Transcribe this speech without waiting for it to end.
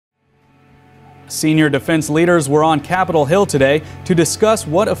Senior defense leaders were on Capitol Hill today to discuss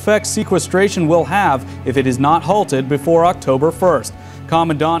what effect sequestration will have if it is not halted before October 1st.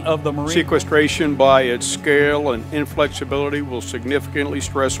 Commandant of the Marine Sequestration, by its scale and inflexibility, will significantly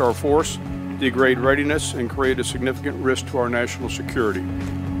stress our force, degrade readiness, and create a significant risk to our national security.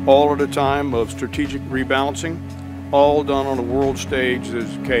 All at a time of strategic rebalancing, all done on a world stage that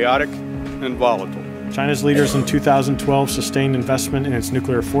is chaotic and volatile. China's leaders in 2012 sustained investment in its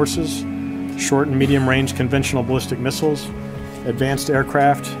nuclear forces, short and medium-range conventional ballistic missiles, advanced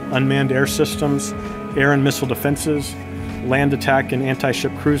aircraft, unmanned air systems, air and missile defenses, land attack and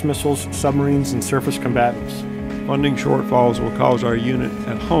anti-ship cruise missiles, submarines, and surface combatants. Funding shortfalls will cause our unit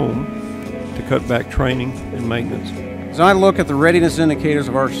at home to cut back training and maintenance. As I look at the readiness indicators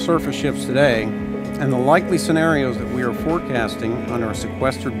of our surface ships today and the likely scenarios that we are forecasting on our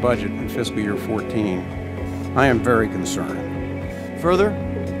sequestered budget in fiscal year 14, I am very concerned. Further,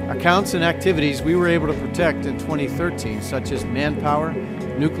 accounts and activities we were able to protect in 2013, such as manpower,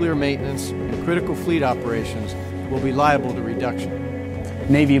 nuclear maintenance, and critical fleet operations, will be liable to reduction.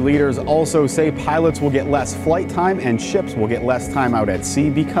 Navy leaders also say pilots will get less flight time and ships will get less time out at sea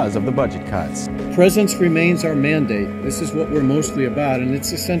because of the budget cuts. Presence remains our mandate. This is what we're mostly about, and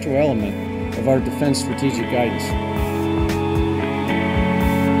it's a central element of our defense strategic guidance.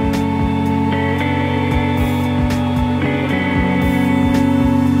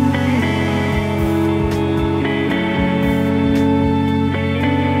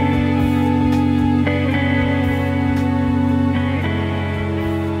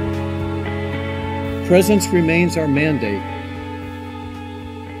 Presence remains our mandate.